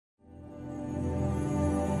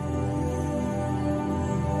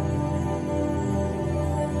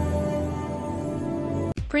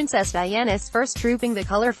Princess Diana's first Trooping the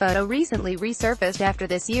Colour photo recently resurfaced after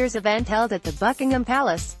this year's event held at the Buckingham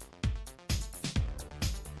Palace.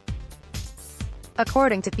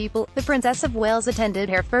 According to People, the Princess of Wales attended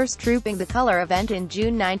her first Trooping the Colour event in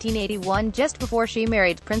June 1981 just before she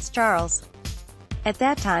married Prince Charles. At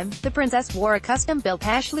that time, the princess wore a custom Bill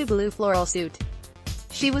Pashley blue floral suit.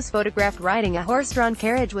 She was photographed riding a horse-drawn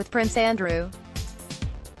carriage with Prince Andrew.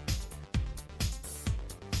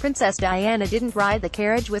 Princess Diana didn't ride the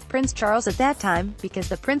carriage with Prince Charles at that time, because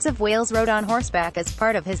the Prince of Wales rode on horseback as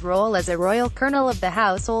part of his role as a royal colonel of the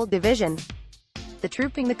Household Division. The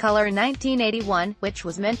Trooping the Colour in 1981, which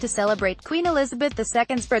was meant to celebrate Queen Elizabeth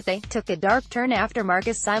II's birthday, took a dark turn after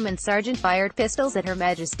Marquis Simon Sargent fired pistols at Her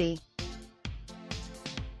Majesty.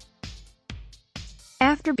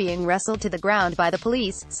 After being wrestled to the ground by the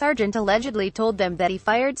police, Sargent allegedly told them that he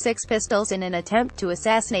fired 6 pistols in an attempt to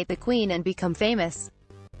assassinate the Queen and become famous.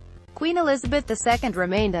 Queen Elizabeth II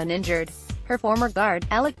remained uninjured. Her former guard,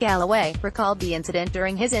 Alec Galloway, recalled the incident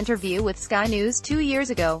during his interview with Sky News 2 years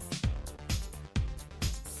ago.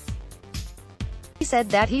 He said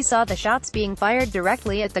that he saw the shots being fired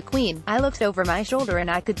directly at the Queen. "I looked over my shoulder and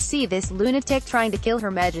I could see this lunatic trying to kill Her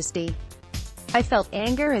Majesty. I felt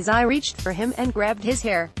anger as I reached for him and grabbed his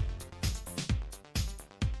hair.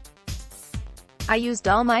 I used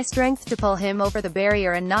all my strength to pull him over the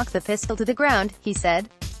barrier and knock the pistol to the ground," he said.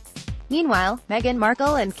 Meanwhile, Meghan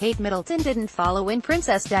Markle and Kate Middleton didn't follow in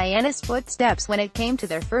Princess Diana's footsteps when it came to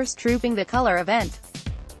their first Trooping the Colour event.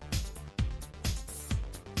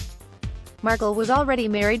 Markle was already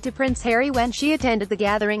married to Prince Harry when she attended the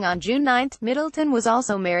gathering on June 9. Middleton was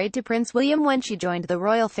also married to Prince William when she joined the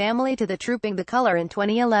royal family to the Trooping the Colour in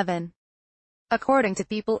 2011. According to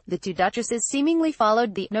People, the two duchesses seemingly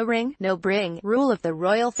followed the "no ring, no bring" rule of the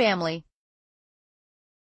royal family.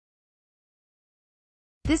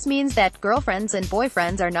 This means that girlfriends and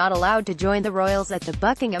boyfriends are not allowed to join the royals at the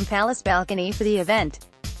Buckingham Palace balcony for the event.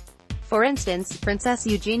 For instance, Princess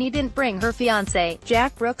Eugenie didn't bring her fiancé,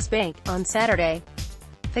 Jack Brooksbank, on Saturday.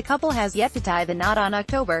 The couple has yet to tie the knot on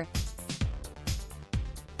October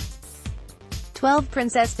 12.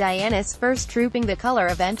 Princess Diana's first Trooping the Colour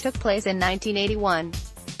event took place in 1981.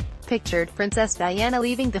 Pictured, Princess Diana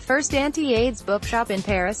leaving the first anti-AIDS bookshop in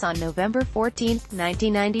Paris on November 14,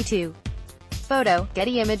 1992. Photo,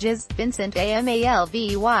 Getty Images, Vincent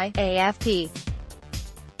Amalvi, AFP.